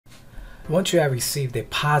Once you have received a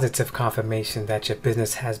positive confirmation that your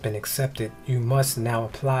business has been accepted, you must now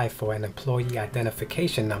apply for an Employee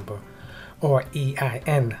Identification Number, or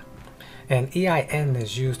EIN. An EIN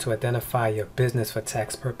is used to identify your business for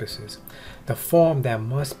tax purposes. The form that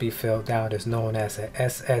must be filled out is known as a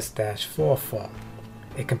SS-4 form.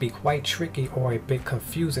 It can be quite tricky or a bit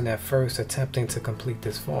confusing at first attempting to complete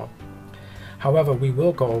this form. However, we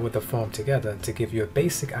will go over the form together to give you a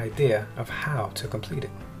basic idea of how to complete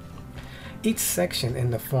it. Each section in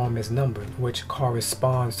the form is numbered, which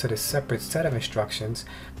corresponds to the separate set of instructions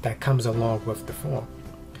that comes along with the form.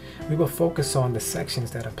 We will focus on the sections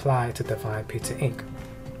that apply to Divine Pizza Inc.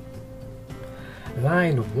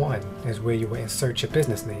 Line 1 is where you will insert your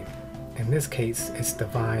business name. In this case, it's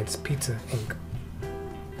Divine's Pizza Inc.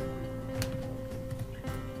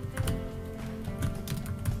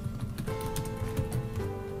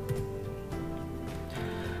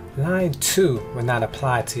 Line 2 will not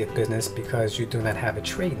apply to your business because you do not have a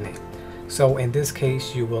trade name. So in this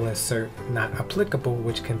case, you will insert not applicable,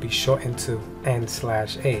 which can be shortened to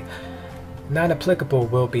N/A. Not applicable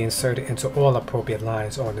will be inserted into all appropriate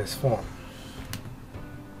lines on this form.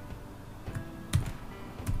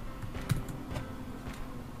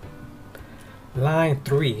 Line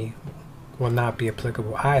 3 will not be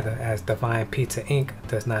applicable either, as Divine Pizza Inc.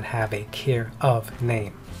 does not have a care of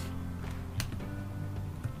name.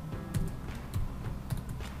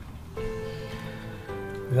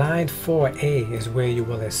 Line 4A is where you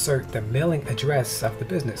will insert the mailing address of the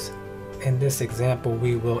business. In this example,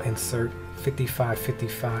 we will insert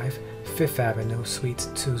 5555 5th Avenue, Suite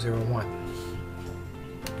 201.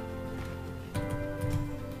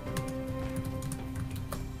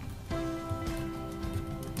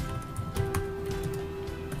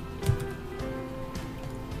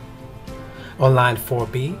 On line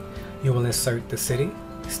 4B, you will insert the city,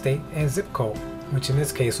 state, and zip code, which in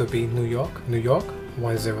this case will be New York, New York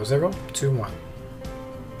 10021.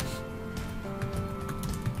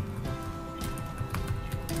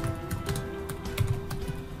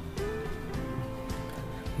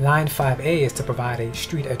 Line 5A is to provide a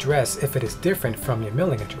street address if it is different from your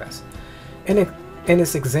mailing address. In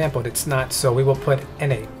this example, it's not, so we will put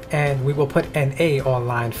NA, and we will put NA on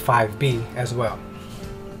line 5B as well.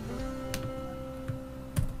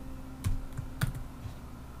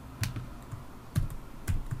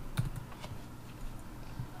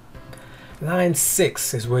 Line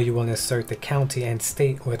 6 is where you will insert the county and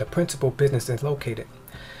state where the principal business is located.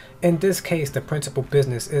 In this case, the principal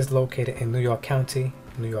business is located in New York County,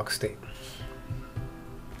 New York State.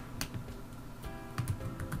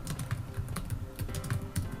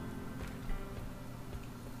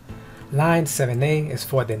 Line 7A is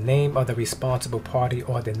for the name of the responsible party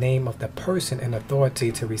or the name of the person in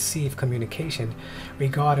authority to receive communication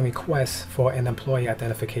regarding requests for an employee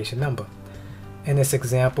identification number. In this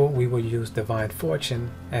example, we will use Divine Fortune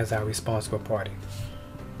as our responsible party.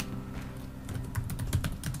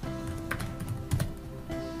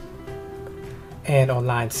 And on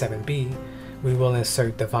line 7B, we will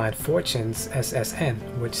insert Divine Fortune's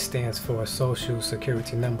SSN, which stands for Social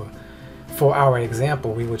Security Number. For our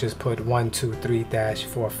example, we will just put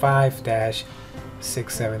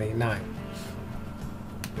 123-45-6789.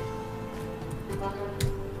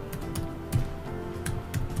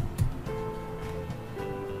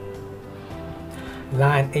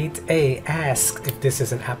 Line 8A asks if this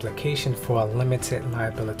is an application for a limited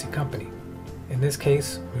liability company. In this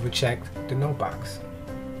case, we would check the no box.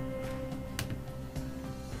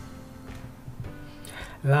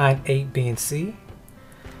 Line 8B and C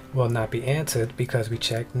will not be answered because we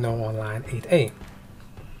checked no on line 8A.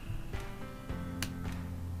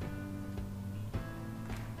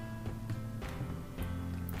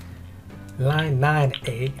 Line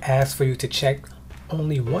 9A asks for you to check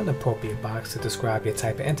only one appropriate box to describe your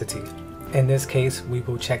type of entity. In this case, we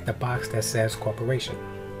will check the box that says corporation.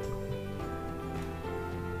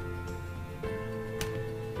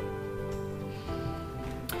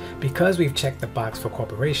 Because we've checked the box for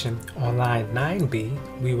corporation, on line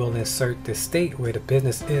 9B, we will insert the state where the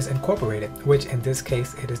business is incorporated, which in this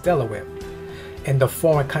case, it is Delaware. In the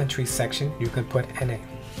foreign countries section, you can put NA.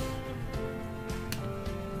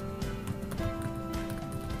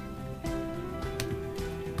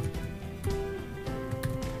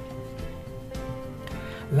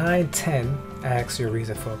 Line 10 asks your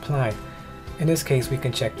reason for applying. In this case, we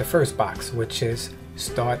can check the first box, which is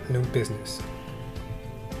Start New Business.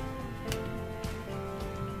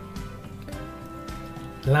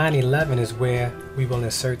 Line 11 is where we will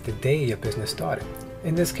insert the day your business started.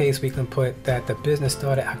 In this case, we can put that the business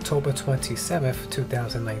started October 27th,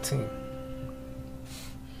 2019.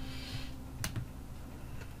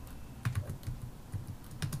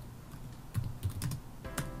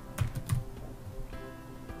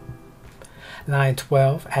 Line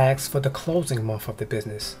 12 asks for the closing month of the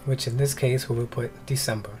business, which in this case we will put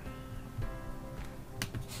December.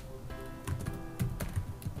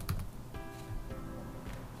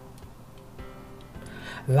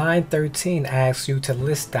 Line 13 asks you to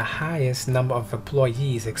list the highest number of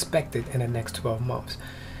employees expected in the next 12 months.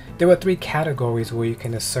 There are 3 categories where you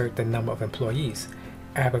can insert the number of employees: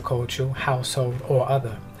 agricultural, household, or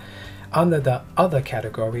other. Under the other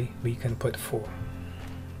category, we can put 4.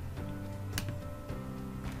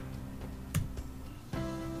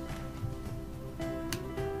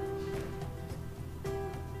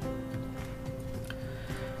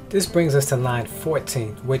 This brings us to line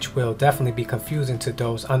 14, which will definitely be confusing to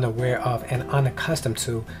those unaware of and unaccustomed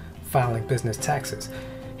to filing business taxes.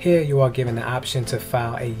 Here you are given the option to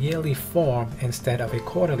file a yearly form instead of a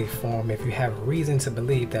quarterly form if you have reason to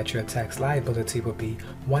believe that your tax liability will be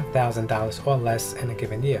 $1,000 or less in a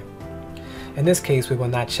given year. In this case, we will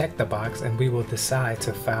not check the box and we will decide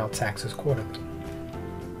to file taxes quarterly.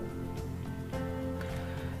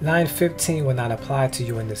 Line 15 will not apply to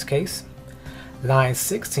you in this case. Line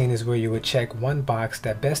 16 is where you would check one box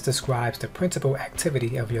that best describes the principal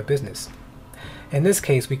activity of your business. In this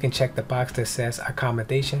case, we can check the box that says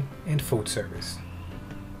accommodation and food service.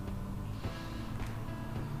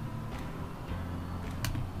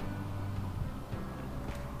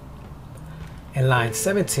 In line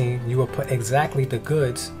 17, you will put exactly the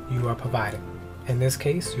goods you are providing. In this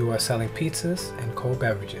case, you are selling pizzas and cold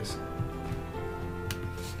beverages.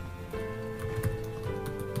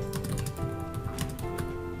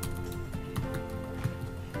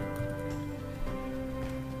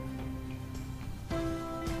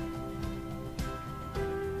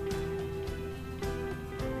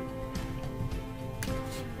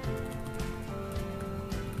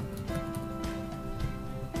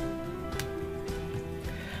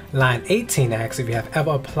 Line 18 asks if you have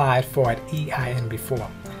ever applied for an EIN before.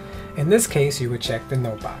 In this case, you would check the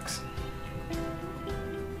no box.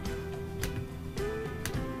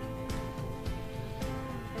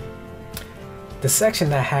 The section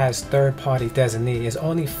that has third-party designee is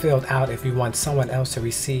only filled out if you want someone else to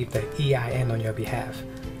receive the EIN on your behalf.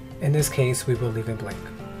 In this case, we will leave it blank.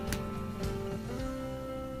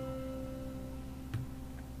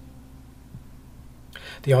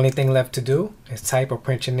 The only thing left to do is type or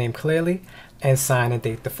print your name clearly and sign and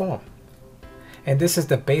date the form. And this is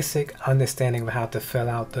the basic understanding of how to fill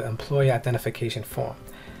out the employee identification form.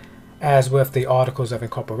 As with the articles of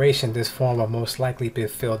incorporation, this form will most likely be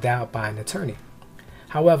filled out by an attorney.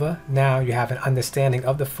 However, now you have an understanding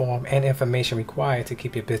of the form and information required to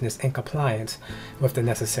keep your business in compliance with the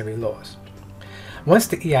necessary laws. Once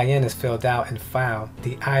the EIN is filled out and filed,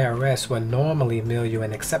 the IRS will normally mail you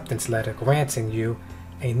an acceptance letter granting you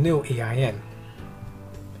a new EIN.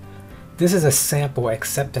 This is a sample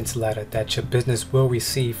acceptance letter that your business will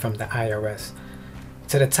receive from the IRS.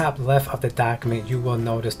 To the top left of the document, you will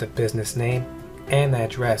notice the business name and the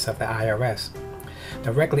address of the IRS.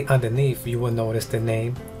 Directly underneath, you will notice the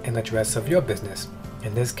name and address of your business.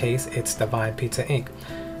 In this case, it's Divine Pizza Inc.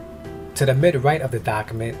 To the mid-right of the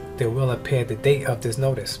document, there will appear the date of this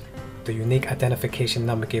notice, the unique identification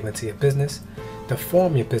number given to your business, the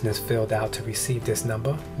form your business filled out to receive this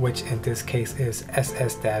number, which in this case is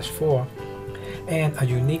SS-4, and a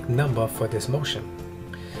unique number for this motion.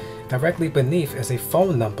 Directly beneath is a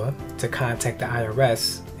phone number to contact the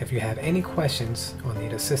IRS if you have any questions or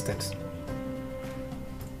need assistance.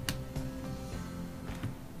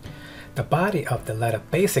 The body of the letter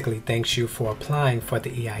basically thanks you for applying for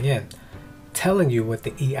the EIN, telling you what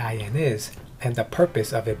the EIN is and the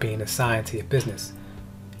purpose of it being assigned to your business.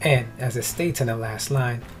 And as it states in the last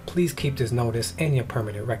line, please keep this notice in your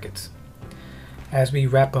permanent records. As we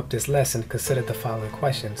wrap up this lesson, consider the following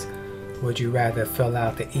questions. Would you rather fill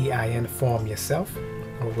out the EIN form yourself,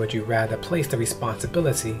 or would you rather place the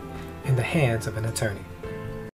responsibility in the hands of an attorney?